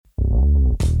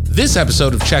This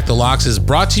episode of Check the Locks is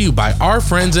brought to you by our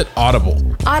friends at Audible.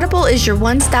 Audible is your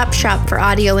one-stop shop for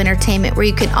audio entertainment where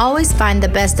you can always find the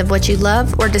best of what you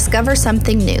love or discover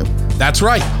something new. That's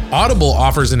right. Audible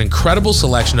offers an incredible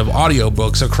selection of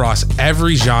audiobooks across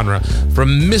every genre,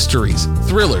 from mysteries,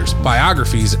 thrillers,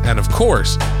 biographies, and of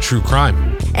course, true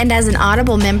crime. And as an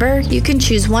Audible member, you can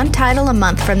choose one title a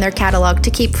month from their catalog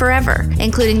to keep forever,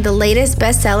 including the latest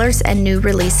bestsellers and new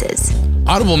releases.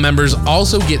 Audible members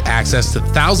also get access to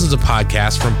thousands of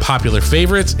podcasts from popular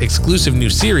favorites, exclusive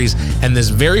new series, and this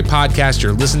very podcast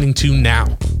you're listening to now.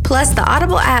 Plus, the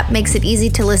Audible app makes it easy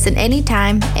to listen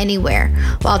anytime, anywhere.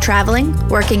 While traveling,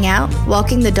 working out,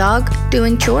 walking the dog,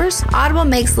 doing chores, Audible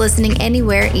makes listening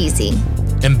anywhere easy.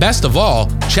 And best of all,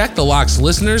 Check the Locks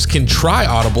listeners can try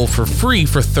Audible for free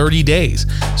for 30 days.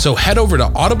 So head over to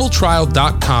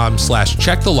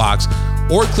audibletrial.com/checkthelocks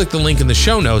or click the link in the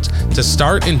show notes to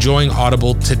start enjoying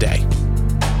Audible today.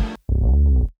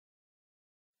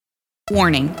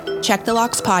 Warning, Check the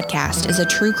Locks podcast is a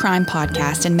true crime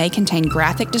podcast and may contain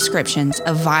graphic descriptions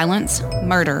of violence,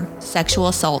 murder, sexual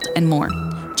assault, and more.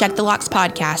 Check the Locks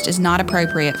podcast is not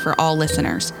appropriate for all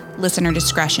listeners. Listener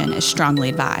discretion is strongly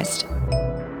advised.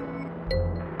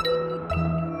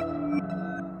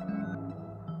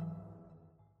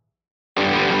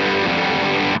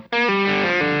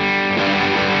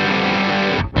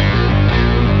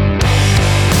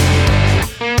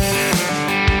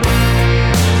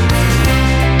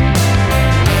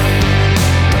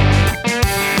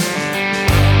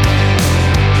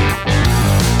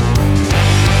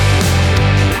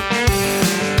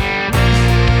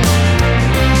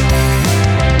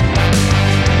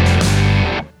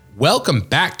 Welcome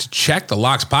back to Check the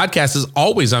Locks podcast. As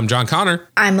always, I'm John Connor.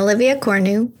 I'm Olivia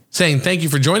Cornu. Saying thank you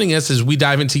for joining us as we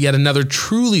dive into yet another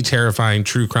truly terrifying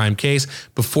true crime case.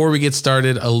 Before we get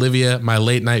started, Olivia, my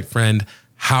late night friend,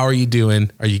 how are you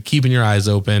doing? Are you keeping your eyes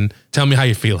open? Tell me how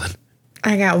you're feeling.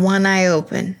 I got one eye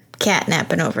open.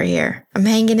 Catnapping over here. I'm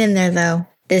hanging in there, though.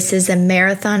 This is a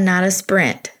marathon, not a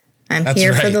sprint. That's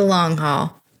here right. For the long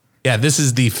haul. Yeah, this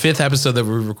is the fifth episode that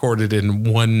we recorded in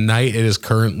one night. It is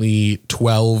currently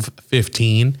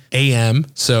 12:15 a.m.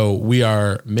 So we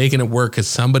are making it work because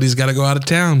somebody's got to go out of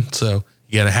town. So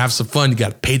you got to have some fun. You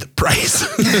got to pay the price.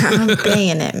 I'm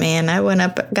paying it, man. I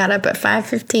got up at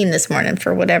 5:15 this morning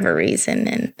for whatever reason,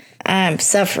 and I'm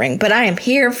suffering. But I am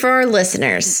here for our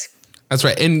listeners. That's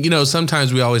right. And,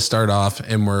 sometimes we always start off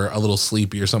and we're a little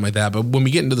sleepy or something like that. But when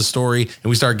we get into the story and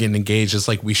we start getting engaged, it's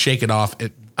like we shake it off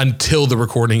until the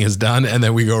recording is done. And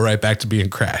then we go right back to being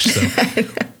crashed. So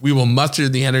we will muster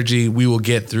the energy. We will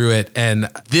get through it. And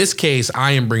this case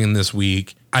I am bringing this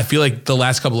week, I feel like the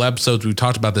last couple of episodes we've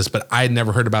talked about this, but I had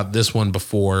never heard about this one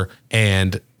before.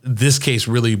 And this case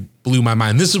really blew my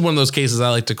mind. This is one of those cases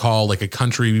I like to call like a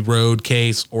country road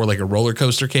case or like a roller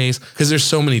coaster case because there's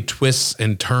so many twists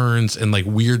and turns and like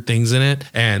weird things in it.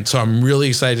 And so I'm really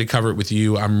excited to cover it with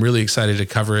you. I'm really excited to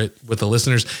cover it with the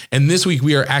listeners. And this week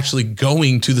we are actually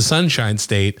going to the Sunshine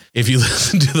State. If you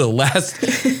listen to the last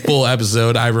full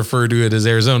episode, I refer to it as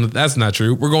Arizona. That's not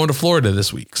true. We're going to Florida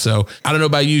this week. So I don't know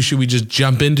about you. Should we just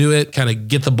jump into it, kind of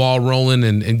get the ball rolling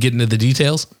and get into the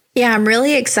details? Yeah, I'm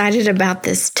really excited about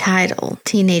this title,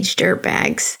 Teenage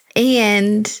Dirtbags.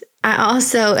 And I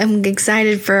also am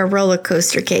excited for a roller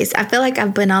coaster case. I feel like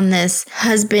I've been on this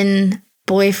husband,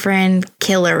 boyfriend,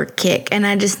 killer kick, and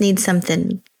I just need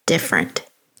something different.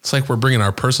 It's like we're bringing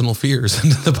our personal fears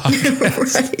into the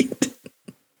podcast. Right.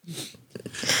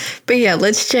 But yeah,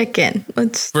 let's check in.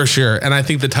 For sure. And I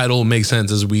think the title will make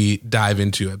sense as we dive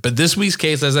into it. But this week's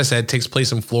case, as I said, takes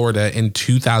place in Florida in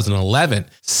 2011.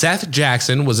 Seth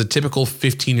Jackson was a typical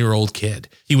 15-year-old kid.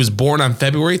 He was born on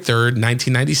February 3rd,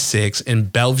 1996 in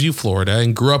Bellevue, Florida,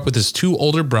 and grew up with his two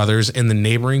older brothers in the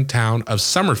neighboring town of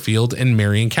Summerfield in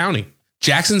Marion County.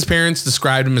 Jackson's parents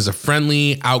described him as a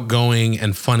friendly, outgoing,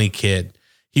 and funny kid.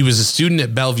 He was a student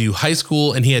at Bellevue High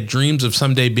School, and he had dreams of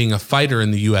someday being a fighter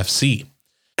in the UFC.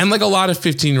 And like a lot of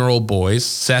 15-year-old boys,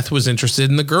 Seth was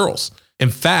interested in the girls. In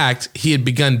fact, he had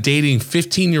begun dating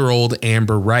 15-year-old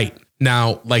Amber Wright.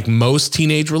 Now, like most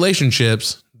teenage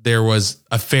relationships, there was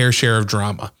a fair share of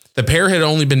drama. The pair had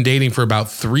only been dating for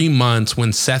about 3 months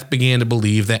when Seth began to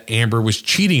believe that Amber was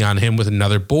cheating on him with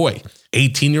another boy,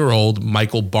 18-year-old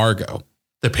Michael Bargo.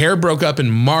 The pair broke up in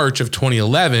March of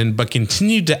 2011, but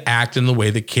continued to act in the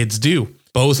way that kids do.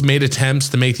 Both made attempts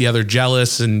to make the other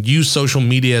jealous and use social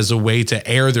media as a way to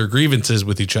air their grievances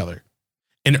with each other.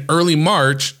 In early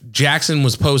March, Jackson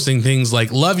was posting things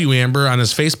like "Love you, Amber" on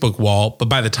his Facebook wall, but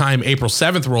by the time April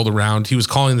 7th rolled around, he was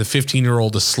calling the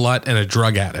 15-year-old a slut and a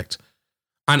drug addict.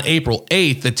 On April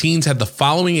 8th, the teens had the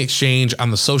following exchange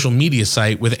on the social media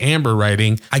site, with Amber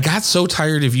writing, "I got so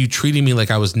tired of you treating me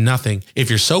like I was nothing. If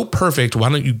you're so perfect, why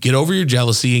don't you get over your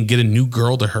jealousy and get a new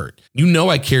girl to hurt? You know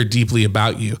I care deeply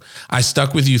about you. I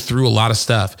stuck with you through a lot of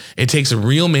stuff. It takes a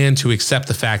real man to accept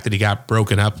the fact that he got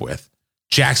broken up with."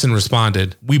 Jackson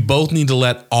responded, "We both need to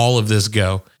let all of this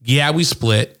go. Yeah, we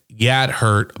split. Yeah, it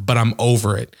hurt, but I'm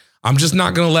over it. I'm just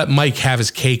not going to let Mike have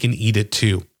his cake and eat it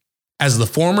too." As the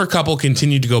former couple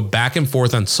continued to go back and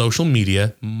forth on social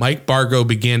media, Mike Bargo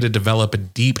began to develop a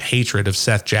deep hatred of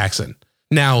Seth Jackson.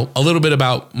 Now, a little bit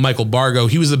about Michael Bargo.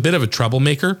 He was a bit of a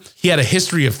troublemaker. He had a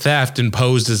history of theft and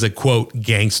posed as a, quote,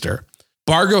 gangster.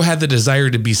 Bargo had the desire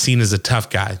to be seen as a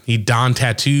tough guy. He donned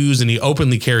tattoos and he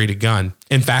openly carried a gun.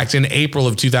 In fact, in April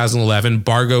of 2011,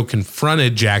 Bargo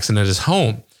confronted Jackson at his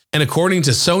home. And according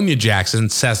to Sonia Jackson,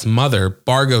 Seth's mother,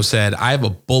 Bargo said, "I have a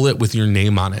bullet with your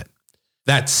name on it."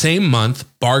 That same month,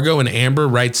 Bargo and Amber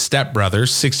Wright's stepbrother,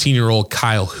 16-year-old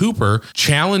Kyle Hooper,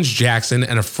 challenged Jackson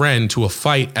and a friend to a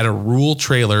fight at a rural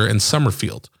trailer in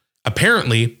Summerfield.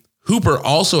 Apparently, Hooper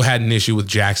also had an issue with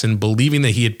Jackson, believing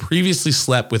that he had previously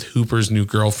slept with Hooper's new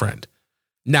girlfriend.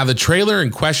 Now, the trailer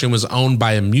in question was owned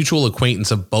by a mutual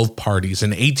acquaintance of both parties,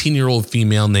 an 18-year-old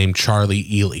female named Charlie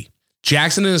Ely.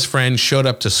 Jackson and his friend showed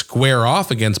up to square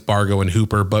off against Bargo and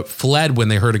Hooper, but fled when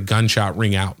they heard a gunshot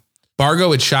ring out.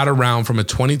 Bargo had shot a round from a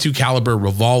 .22 caliber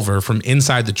revolver from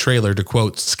inside the trailer to,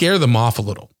 quote, scare them off a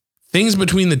little. Things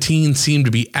between the teens seemed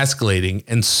to be escalating,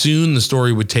 and soon the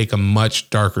story would take a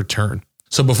much darker turn.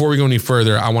 So before we go any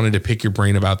further, I wanted to pick your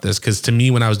brain about this, because to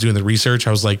me, when I was doing the research,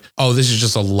 I was like, oh, this is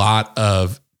just a lot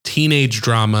of teenage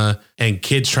drama and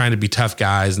kids trying to be tough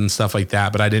guys and stuff like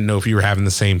that. But I didn't know if you were having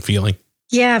the same feeling.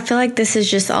 Yeah, I feel like this is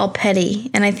just all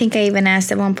petty. And I think I even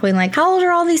asked at one point, like, how old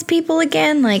are all these people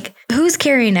again? Like, who's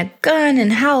carrying a gun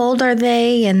and how old are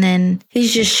they? And then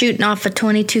he's just shooting off a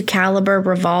 .22 caliber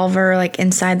revolver, like,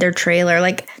 inside their trailer.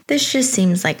 Like, this just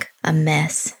seems like a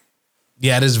mess.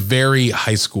 Yeah, it is very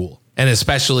high school. And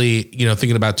especially,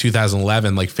 thinking about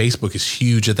 2011, like Facebook is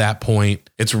huge at that point.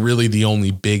 It's really the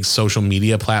only big social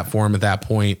media platform at that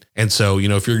point. And so,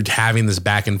 if you're having this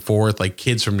back and forth, like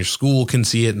kids from your school can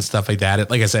see it and stuff like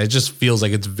that. Like I said, it just feels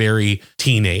like it's very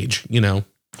teenage,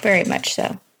 Very much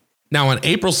so. Now, on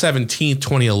April 17th,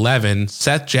 2011,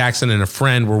 Seth Jackson and a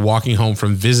friend were walking home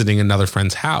from visiting another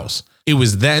friend's house. It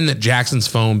was then that Jackson's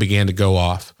phone began to go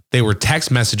off. They were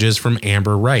text messages from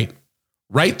Amber Wright.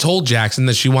 Wright told Jackson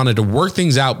that she wanted to work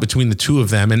things out between the two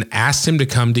of them and asked him to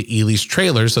come to Ely's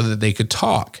trailer so that they could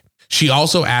talk. She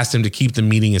also asked him to keep the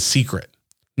meeting a secret.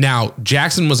 Now,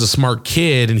 Jackson was a smart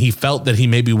kid and he felt that he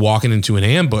may be walking into an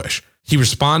ambush. He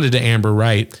responded to Amber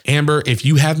Wright, "Amber, if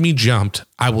you have me jumped,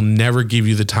 I will never give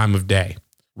you the time of day."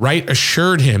 Wright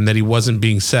assured him that he wasn't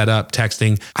being set up,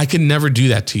 texting, "I could never do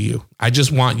that to you. I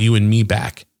just want you and me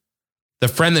back." The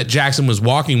friend that Jackson was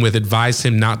walking with advised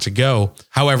him not to go.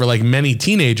 However, like many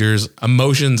teenagers,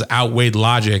 emotions outweighed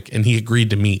logic and he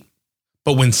agreed to meet.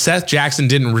 But when Seth Jackson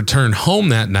didn't return home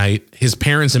that night, his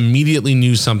parents immediately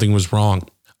knew something was wrong.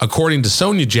 According to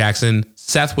Sonia Jackson,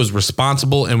 Seth was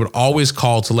responsible and would always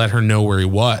call to let her know where he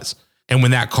was. And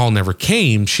when that call never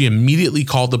came, she immediately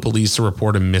called the police to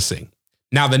report him missing.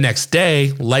 Now, the next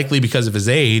day, likely because of his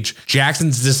age,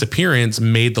 Jackson's disappearance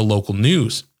made the local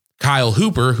news. Kyle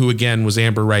Hooper, who again was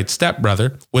Amber Wright's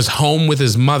stepbrother, was home with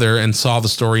his mother and saw the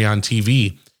story on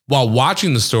TV. While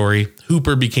watching the story,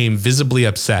 Hooper became visibly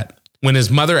upset. When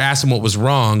his mother asked him what was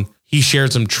wrong, he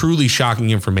shared some truly shocking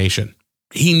information.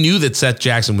 He knew that Seth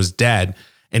Jackson was dead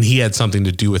and he had something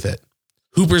to do with it.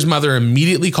 Hooper's mother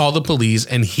immediately called the police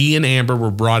and he and Amber were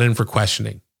brought in for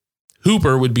questioning.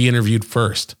 Hooper would be interviewed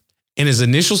first. In his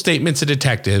initial statement to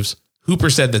detectives,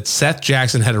 Hooper said that Seth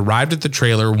Jackson had arrived at the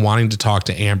trailer wanting to talk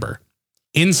to Amber.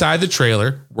 Inside the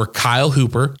trailer were Kyle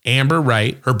Hooper, Amber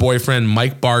Wright, her boyfriend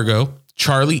Mike Bargo,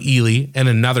 Charlie Ely, and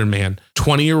another man,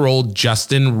 20-year-old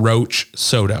Justin Roach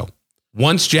Soto.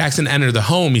 Once Jackson entered the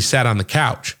home, he sat on the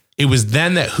couch. It was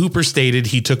then that Hooper stated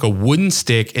he took a wooden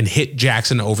stick and hit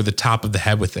Jackson over the top of the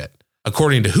head with it.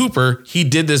 According to Hooper, he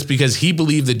did this because he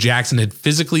believed that Jackson had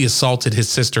physically assaulted his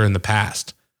sister in the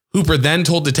past. Hooper then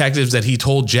told detectives that he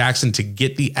told Jackson to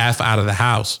get the F out of the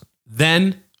house.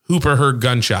 Then Hooper heard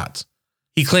gunshots.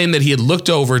 He claimed that he had looked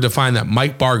over to find that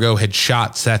Mike Bargo had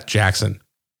shot Seth Jackson.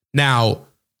 Now,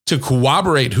 to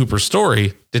corroborate Hooper's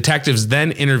story, detectives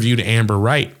then interviewed Amber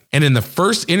Wright. And in the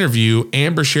first interview,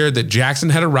 Amber shared that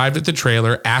Jackson had arrived at the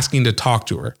trailer asking to talk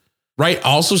to her. Wright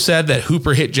also said that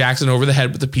Hooper hit Jackson over the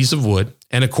head with a piece of wood.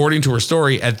 And according to her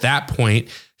story, at that point,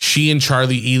 she and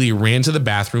Charlie Ely ran to the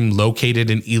bathroom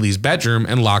located in Ely's bedroom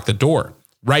and locked the door.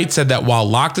 Wright said that while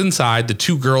locked inside, the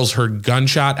two girls heard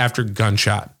gunshot after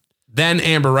gunshot. Then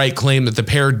Amber Wright claimed that the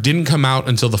pair didn't come out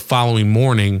until the following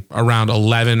morning around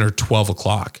 11 or 12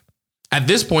 o'clock. At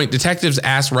this point, detectives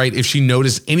asked Wright if she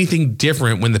noticed anything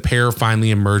different when the pair finally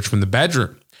emerged from the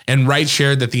bedroom. And Wright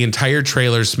shared that the entire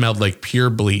trailer smelled like pure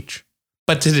bleach.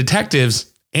 But to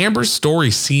detectives, Amber's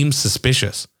story seems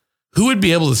suspicious. Who would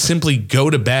be able to simply go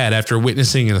to bed after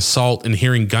witnessing an assault and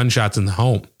hearing gunshots in the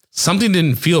home? Something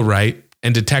didn't feel right,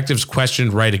 and detectives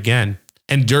questioned Wright again.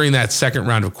 And during that second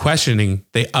round of questioning,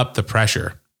 they upped the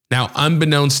pressure. Now,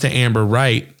 unbeknownst to Amber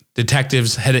Wright,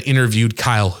 detectives had interviewed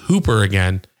Kyle Hooper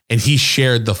again, and he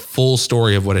shared the full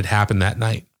story of what had happened that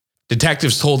night.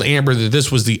 Detectives told Amber that this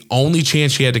was the only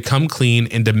chance she had to come clean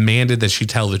and demanded that she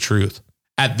tell the truth.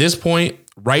 At this point,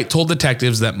 Wright told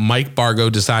detectives that Mike Bargo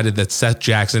decided that Seth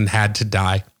Jackson had to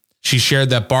die. She shared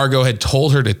that Bargo had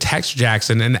told her to text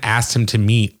Jackson and asked him to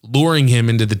meet, luring him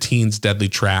into the teen's deadly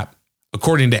trap.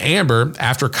 According to Amber,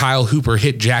 after Kyle Hooper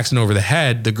hit Jackson over the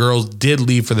head, the girls did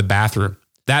leave for the bathroom.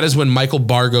 That is when Michael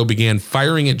Bargo began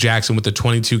firing at Jackson with a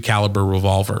 .22 caliber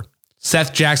revolver.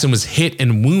 Seth Jackson was hit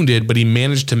and wounded, but he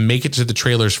managed to make it to the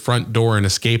trailer's front door and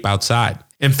escape outside.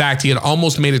 In fact, he had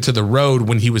almost made it to the road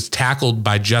when he was tackled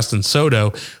by Justin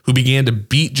Soto, who began to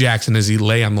beat Jackson as he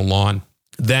lay on the lawn.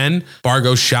 Then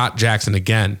Bargo shot Jackson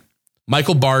again.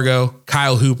 Michael Bargo,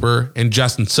 Kyle Hooper, and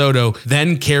Justin Soto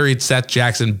then carried Seth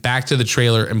Jackson back to the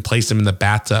trailer and placed him in the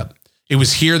bathtub. It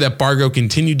was here that Bargo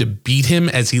continued to beat him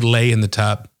as he lay in the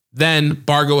tub. Then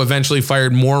Bargo eventually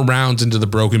fired more rounds into the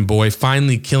broken boy,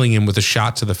 finally killing him with a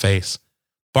shot to the face.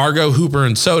 Bargo, Hooper,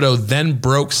 and Soto then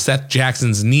broke Seth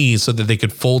Jackson's knees so that they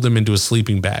could fold him into a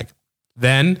sleeping bag.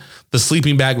 Then the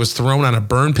sleeping bag was thrown on a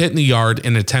burn pit in the yard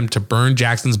in an attempt to burn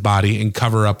Jackson's body and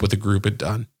cover up what the group had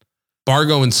done.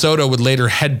 Bargo and Soto would later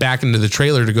head back into the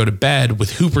trailer to go to bed,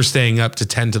 with Hooper staying up to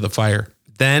tend to the fire.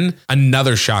 Then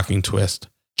another shocking twist.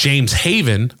 James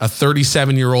Haven, a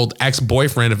 37-year-old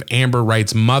ex-boyfriend of Amber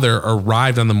Wright's mother,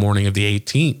 arrived on the morning of the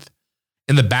 18th.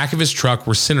 In the back of his truck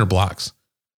were cinder blocks.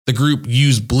 The group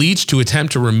used bleach to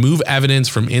attempt to remove evidence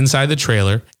from inside the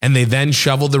trailer, and they then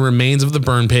shoveled the remains of the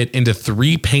burn pit into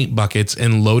 3 paint buckets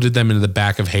and loaded them into the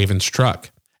back of Haven's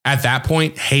truck. At that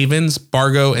point, Havens,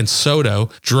 Bargo, and Soto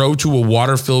drove to a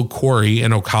water-filled quarry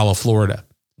in Ocala, Florida.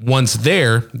 Once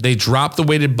there, they dropped the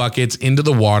weighted buckets into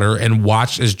the water and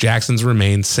watched as Jackson's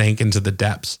remains sank into the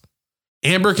depths.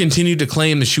 Amber continued to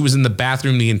claim that she was in the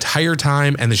bathroom the entire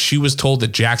time and that she was told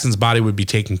that Jackson's body would be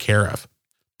taken care of.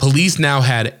 Police now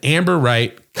had Amber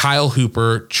Wright, Kyle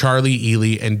Hooper, Charlie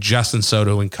Ely, and Justin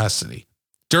Soto in custody.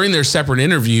 During their separate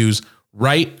interviews,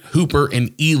 Wright, Hooper,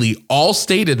 and Ely all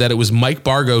stated that it was Mike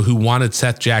Bargo who wanted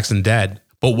Seth Jackson dead.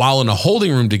 But while in a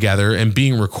holding room together and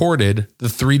being recorded, the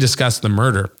three discussed the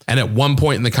murder. And at one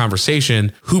point in the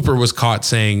conversation, Hooper was caught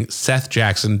saying Seth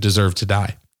Jackson deserved to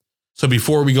die. So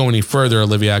before we go any further,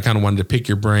 Olivia, I kind of wanted to pick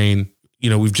your brain. You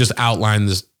know, we've just outlined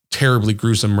this terribly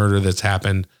gruesome murder that's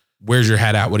happened. Where's your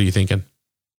head at? What are you thinking?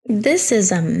 This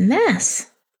is a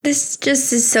mess. This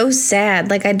just is so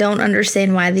sad. Like, I don't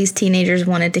understand why these teenagers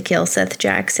wanted to kill Seth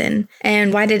Jackson.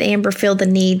 And why did Amber feel the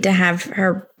need to have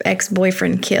her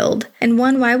ex-boyfriend killed? And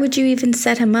why would you even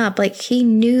set him up? Like, he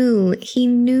knew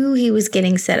he was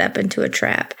getting set up into a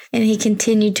trap. And he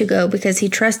continued to go because he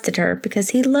trusted her, because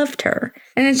he loved her.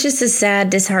 And it's just a sad,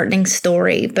 disheartening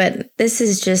story. But this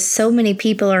is just, so many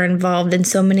people are involved and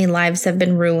so many lives have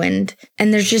been ruined.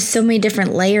 And there's just so many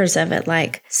different layers of it.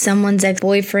 Like, someone's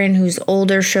ex-boyfriend who's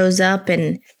older shows up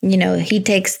and, you know, he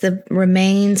takes the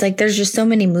remains. Like, there's just so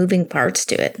many moving parts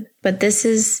to it. But this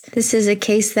is a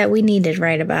case that we needed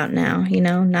right about now, you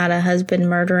know, not a husband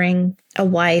murdering a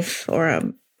wife or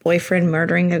a boyfriend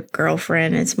murdering a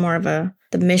girlfriend. It's more of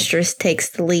the mistress takes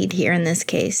the lead here in this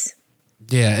case.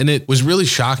 Yeah, and it was really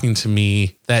shocking to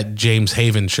me that James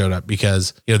Haven showed up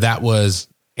because, you know, that was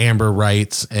Amber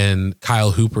Wright's and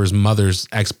Kyle Hooper's mother's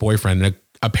ex-boyfriend. And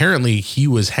apparently he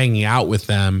was hanging out with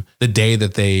them the day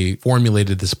that they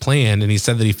formulated this plan, and he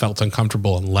said that he felt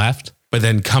uncomfortable and left, but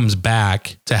then comes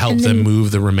back to help them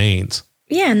move the remains.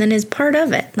 Yeah, and then is part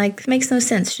of it. Like, makes no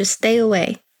sense. Just stay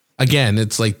away. Again,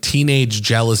 it's like teenage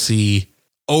jealousy,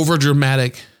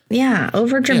 overdramatic. Yeah,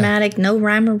 overdramatic, no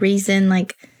rhyme or reason.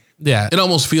 Like, yeah, it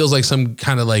almost feels like some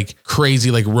kind of like crazy,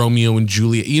 like Romeo and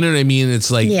Juliet. You know what I mean?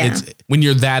 It's like, it's when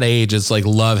you're that age, it's like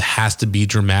love has to be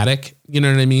dramatic. You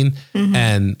know what I mean? Mm-hmm.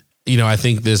 And, you know, I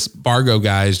think this Bargo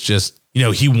guy is just, you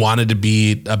know, he wanted to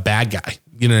be a bad guy.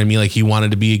 You know what I mean? Like, he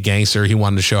wanted to be a gangster. He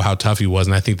wanted to show how tough he was.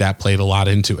 And I think that played a lot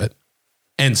into it.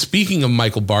 And speaking of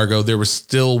Michael Bargo, there was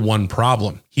still one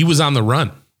problem. He was on the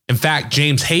run. In fact,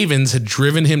 James Havens had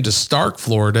driven him to Stark,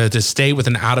 Florida to stay with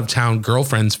an out-of-town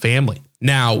girlfriend's family.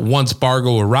 Now, once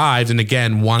Bargo arrived, and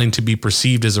again, wanting to be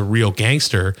perceived as a real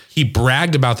gangster, he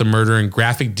bragged about the murder in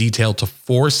graphic detail to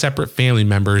 4 separate family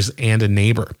members and a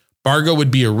neighbor. Bargo would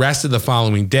be arrested the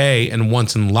following day, and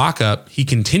once in lockup, he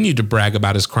continued to brag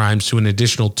about his crimes to an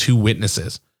additional 2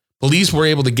 witnesses. Police were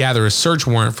able to gather a search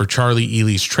warrant for Charlie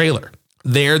Ely's trailer.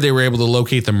 There, they were able to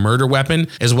locate the murder weapon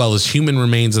as well as human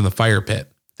remains in the fire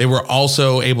pit. They were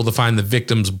also able to find the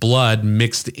victim's blood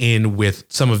mixed in with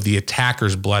some of the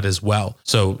attacker's blood as well.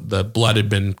 So the blood had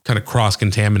been kind of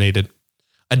cross-contaminated.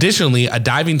 Additionally, a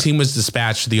diving team was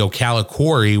dispatched to the Ocala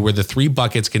quarry where the 3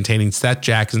 buckets containing Seth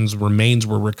Jackson's remains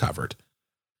were recovered.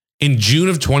 In June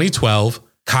of 2012,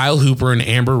 Kyle Hooper and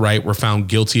Amber Wright were found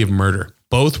guilty of murder.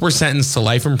 Both were sentenced to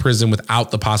life in prison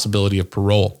without the possibility of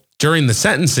parole. During the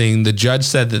sentencing, the judge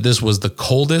said that this was the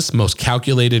coldest, most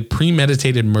calculated,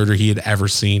 premeditated murder he had ever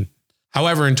seen.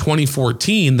 However, in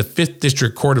 2014, the 5th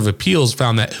District Court of Appeals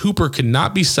found that Hooper could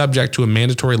not be subject to a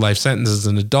mandatory life sentence as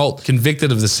an adult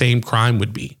convicted of the same crime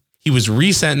would be. He was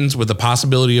resentenced with the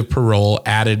possibility of parole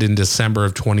added in December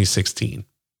of 2016.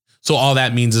 So all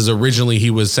that means is originally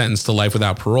he was sentenced to life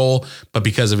without parole, but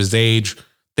because of his age,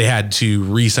 they had to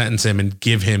resentence him and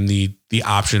give him the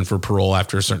option for parole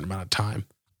after a certain amount of time.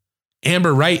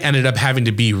 Amber Wright ended up having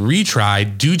to be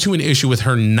retried due to an issue with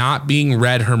her not being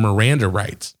read her Miranda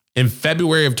rights. In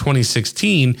February of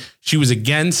 2016, she was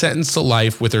again sentenced to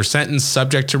life with her sentence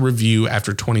subject to review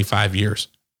after 25 years.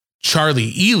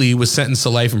 Charlie Ely was sentenced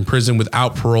to life in prison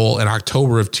without parole in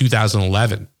October of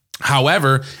 2011.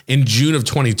 However, in June of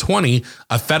 2020,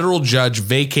 a federal judge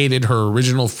vacated her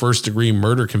original first-degree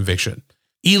murder conviction.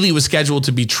 Ely was scheduled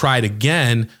to be tried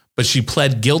again, but she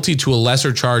pled guilty to a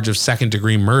lesser charge of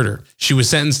second-degree murder. She was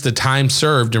sentenced to time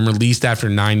served and released after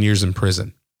 9 years in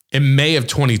prison. In May of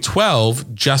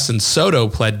 2012, Justin Soto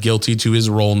pled guilty to his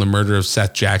role in the murder of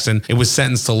Seth Jackson and was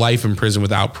sentenced to life in prison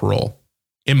without parole.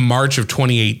 In March of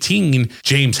 2018,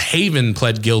 James Haven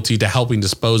pled guilty to helping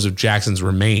dispose of Jackson's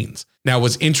remains. Now,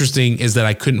 what's interesting is that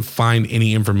I couldn't find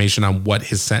any information on what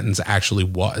his sentence actually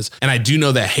was. And I do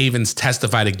know that Havens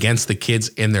testified against the kids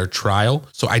in their trial.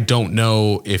 So I don't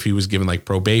know if he was given like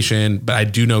probation, but I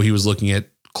do know he was looking at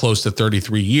close to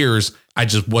 33 years. I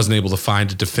just wasn't able to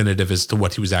find a definitive as to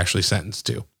what he was actually sentenced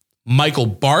to. Michael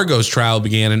Bargo's trial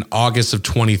began in August of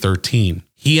 2013.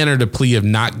 He entered a plea of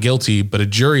not guilty, but a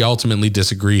jury ultimately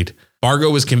disagreed. Bargo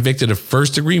was convicted of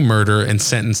first-degree murder and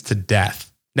sentenced to death.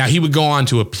 Now, he would go on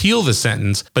to appeal the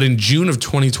sentence, but in June of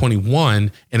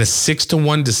 2021, in a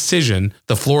 6-1 decision,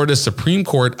 the Florida Supreme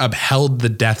Court upheld the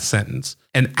death sentence.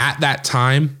 And at that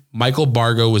time, Michael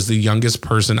Bargo was the youngest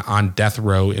person on death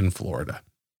row in Florida.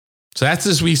 So that's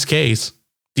this week's case.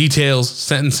 Details,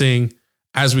 sentencing.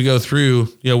 As we go through,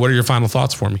 what are your final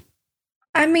thoughts for me?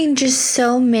 I mean, just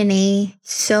so many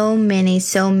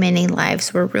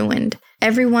lives were ruined.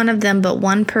 Every one of them but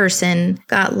one person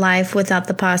got life without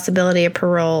the possibility of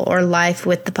parole or life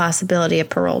with the possibility of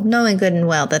parole, knowing good and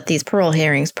well that these parole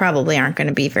hearings probably aren't going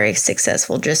to be very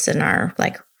successful just in our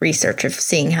research of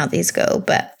seeing how these go.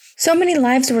 But so many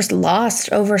lives were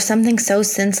lost over something so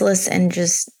senseless and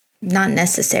just not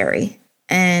necessary.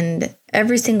 And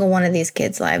every single one of these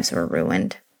kids' lives were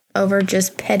ruined over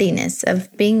just pettiness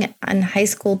of being in high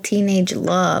school teenage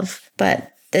love. But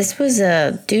this was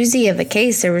a doozy of a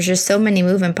case. There was just so many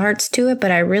moving parts to it,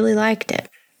 but I really liked it.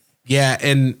 Yeah,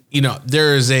 and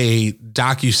there is a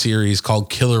docuseries called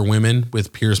Killer Women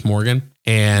with Pierce Morgan,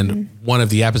 and one of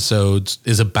the episodes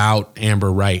is about Amber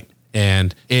Wright,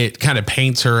 and it kind of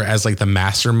paints her as the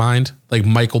mastermind.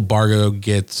 Michael Bargo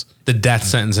gets the death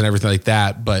sentence and everything like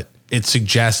that, but it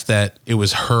suggests that it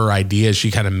was her idea.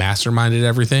 She kind of masterminded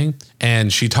everything,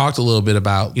 and she talked a little bit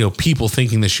about people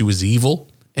thinking that she was evil.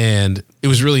 And it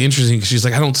was really interesting because she's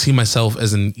like, I don't see myself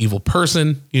as an evil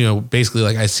person. Basically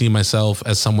I see myself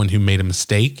as someone who made a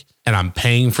mistake and I'm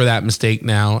paying for that mistake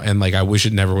now. And I wish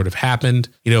it never would have happened,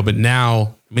 but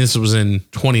now, this was in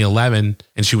 2011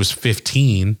 and she was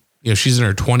 15, she's in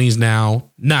her 20s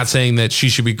now. Not saying that she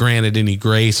should be granted any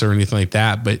grace or anything like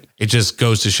that, but it just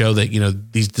goes to show that,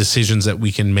 these decisions that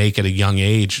we can make at a young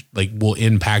age, will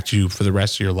impact you for the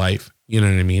rest of your life. You know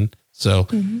what I mean? So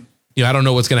I don't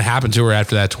know what's going to happen to her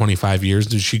after that 25 years.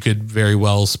 She could very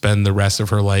well spend the rest of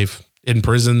her life in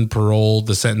prison, parole,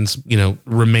 the sentence,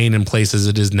 remain in place as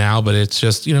it is now. But it's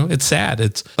just, it's sad.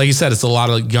 It's like you said, it's a lot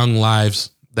of young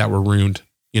lives that were ruined,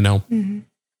 Well,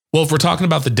 if we're talking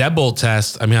about the deadbolt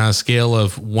test, on a scale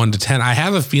of 1 to 10, I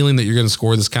have a feeling that you're going to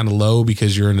score this kind of low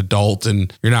because you're an adult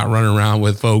and you're not running around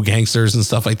with faux gangsters and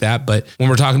stuff like that. But when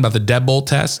we're talking about the deadbolt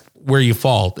test, where you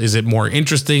fall, is it more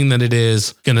interesting than it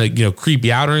is going to, creep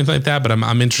you out or anything like that? But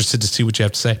I'm interested to see what you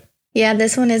have to say. Yeah,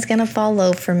 this one is going to fall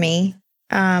low for me.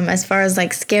 As far as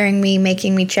like scaring me,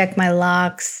 making me check my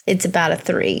locks, it's about a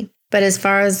 3. But as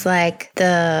far as like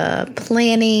the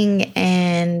planning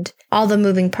and all the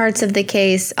moving parts of the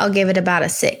case, I'll give it about a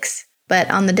 6. But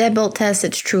on the deadbolt test,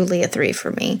 it's truly a 3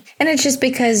 for me. And it's just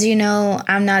because,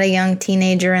 I'm not a young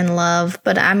teenager in love.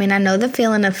 But I mean, I know the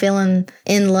feeling of feeling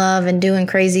in love and doing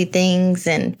crazy things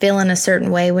and feeling a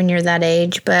certain way when you're that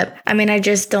age. But I mean, I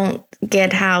just don't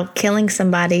get how killing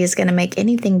somebody is going to make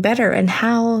anything better. And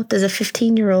how does a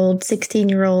 15-year-old,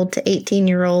 16-year-old to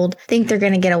 18-year-old think they're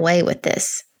going to get away with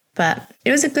this? But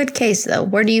it was a good case, though.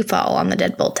 Where do you fall on the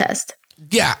deadbolt test?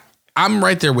 Yeah, I'm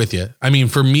right there with you. I mean,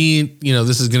 for me,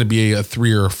 this is going to be a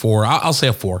 3 or a 4. I'll say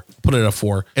a 4. Put it at a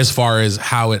 4 as far as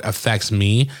how it affects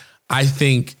me. I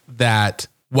think that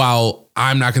while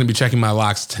I'm not going to be checking my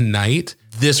locks tonight,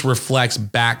 this reflects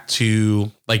back to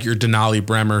like your Denali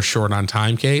Bremer short on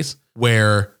time case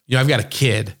where, I've got a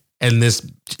kid and this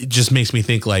just makes me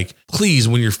think like, please,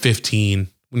 when you're 15,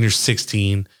 when you're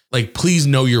 16, like, please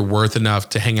know your worth enough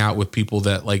to hang out with people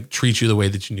that like treat you the way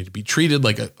that you need to be treated.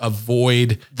 Like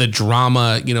avoid the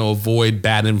drama, avoid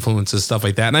bad influences, stuff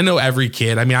like that. And I know every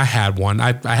kid, I mean, I had one,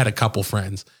 I had a couple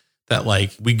friends that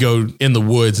like we go in the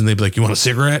woods and they'd be like, you want a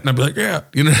cigarette? And I'd be like, yeah,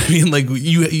 you know what I mean? Like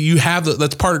you have,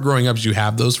 that's part of growing up is you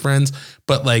have those friends,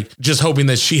 but like just hoping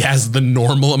that she has the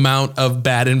normal amount of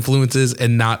bad influences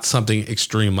and not something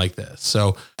extreme like this.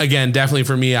 So again, definitely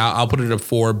for me, I'll put it at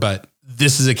 4, but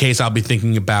this is a case I'll be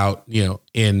thinking about,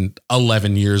 in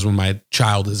 11 years when my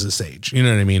child is this age. You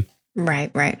know what I mean?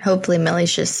 Right. Hopefully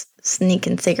Millie's just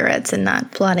sneaking cigarettes and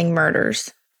not plotting murders.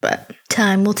 But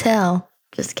time will tell.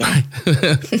 Just kidding.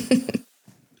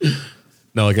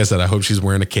 No, like I said, I hope she's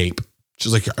wearing a cape.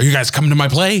 She's like, are you guys coming to my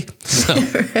play? So.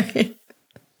 Right.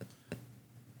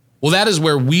 Well, that is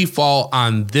where we fall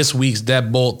on this week's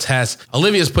deadbolt test.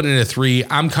 Olivia's putting in a 3.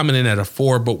 I'm coming in at a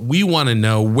 4, but we want to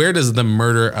know, where does the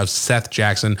murder of Seth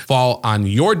Jackson fall on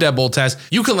your deadbolt test?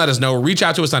 You can let us know. Reach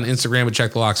out to us on Instagram at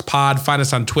Check the Locks Pod. Find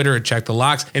us on Twitter at Check the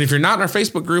Locks. And if you're not in our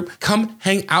Facebook group, come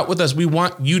hang out with us. We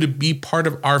want you to be part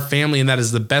of our family, and that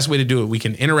is the best way to do it. We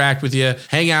can interact with you,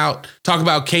 hang out, talk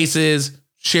about cases,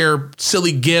 share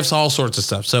silly gifts, all sorts of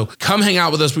stuff. So come hang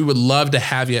out with us. We would love to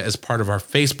have you as part of our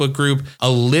Facebook group.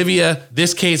 Olivia,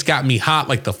 this case got me hot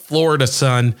like the Florida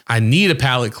sun. I need a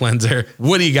palate cleanser.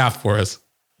 What do you got for us?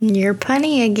 You're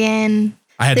punny again.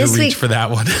 I had to reach for that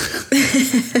one.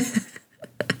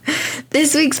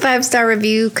 This week's 5-star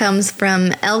review comes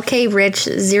from LK Rich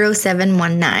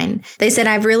 0719. They said,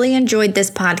 I've really enjoyed this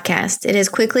podcast. It has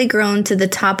quickly grown to the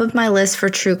top of my list for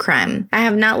true crime. I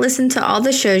have not listened to all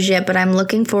the shows yet, but I'm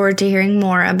looking forward to hearing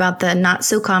more about the not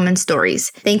so common stories.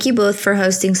 Thank you both for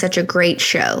hosting such a great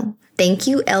show. Thank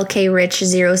you, LK Rich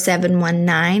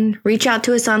 0719. Reach out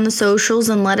to us on the socials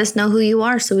and let us know who you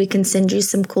are so we can send you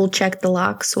some cool Check the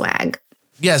Lock swag.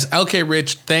 Yes, LK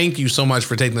Rich, thank you so much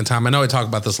for taking the time. I know I talk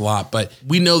about this a lot, but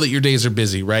we know that your days are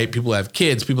busy, right? People have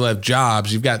kids, people have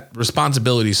jobs, you've got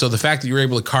responsibilities. So the fact that you were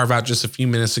able to carve out just a few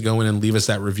minutes to go in and leave us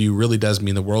that review really does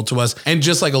mean the world to us. And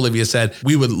just like Olivia said,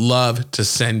 we would love to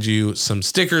send you some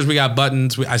stickers. We got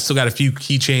buttons. I still got a few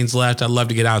keychains left. I'd love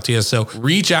to get out to you. So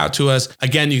reach out to us.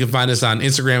 Again, you can find us on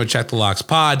Instagram at Check the Locks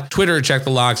Pod, Twitter at Check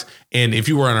the Locks. And if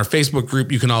you were on our Facebook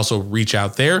group, you can also reach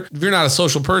out there. If you're not a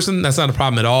social person, that's not a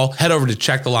problem at all. Head over to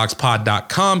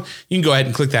checkthelockspod.com. You can go ahead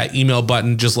and click that email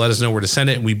button. Just let us know where to send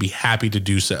it, and we'd be happy to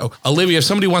do so. Olivia, if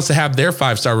somebody wants to have their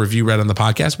 5-star review read on the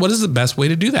podcast, what is the best way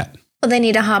to do that? Well, they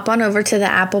need to hop on over to the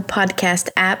Apple Podcast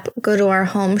app, go to our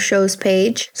home shows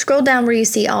page, scroll down where you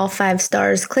see all 5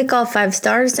 stars, click all 5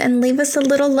 stars, and leave us a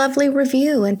little lovely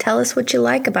review and tell us what you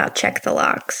like about Check the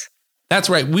Locks. That's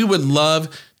right. We would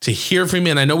love to hear from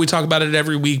you. And I know we talk about it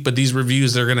every week, but these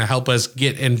reviews are going to help us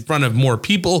get in front of more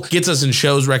people, gets us in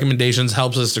shows, recommendations,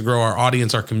 helps us to grow our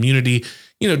audience, our community,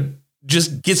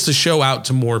 just gets the show out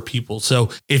to more people. So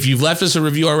if you've left us a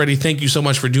review already, thank you so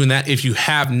much for doing that. If you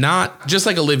have not, just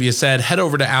like Olivia said, head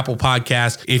over to Apple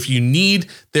Podcast. If you need,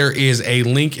 there is a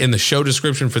link in the show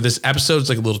description for this episode. It's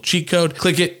like a little cheat code.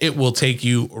 Click it. It will take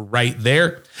you right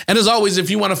there. And as always,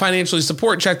 if you want to financially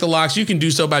support Check the Locks, you can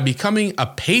do so by becoming a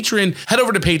patron. Head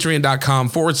over to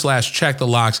patreon.com/Check the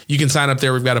Locks. You can sign up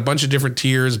there. We've got a bunch of different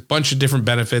tiers, bunch of different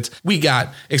benefits. We got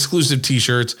exclusive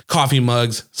t-shirts, coffee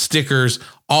mugs, stickers,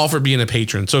 all for being a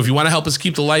patron. So if you want to help us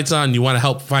keep the lights on, you want to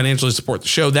help financially support the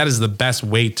show, that is the best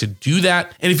way to do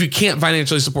that. And if you can't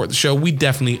financially support the show, we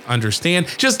definitely understand.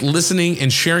 Just listening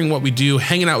and sharing what we do,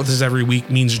 hanging out with us every week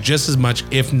means just as much,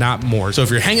 if not more. So if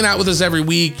you're hanging out with us every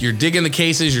week, you're digging the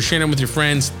cases, you're sharing them with your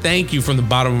friends, thank you from the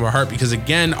bottom of our heart, because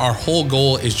again, our whole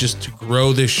goal is just to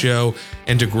grow this show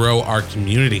and to grow our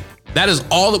community. That is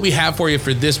all that we have for you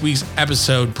for this week's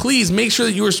episode. Please make sure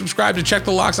that you are subscribed to Check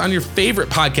the Locks on your favorite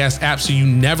podcast app so you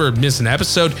never miss an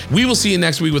episode. We will see you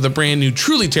next week with a brand new,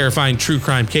 truly terrifying true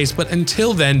crime case. But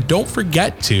until then, don't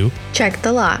forget to check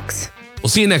the locks. We'll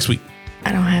see you next week.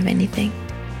 I don't have anything.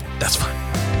 That's fine.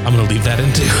 I'm going to leave that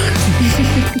in too.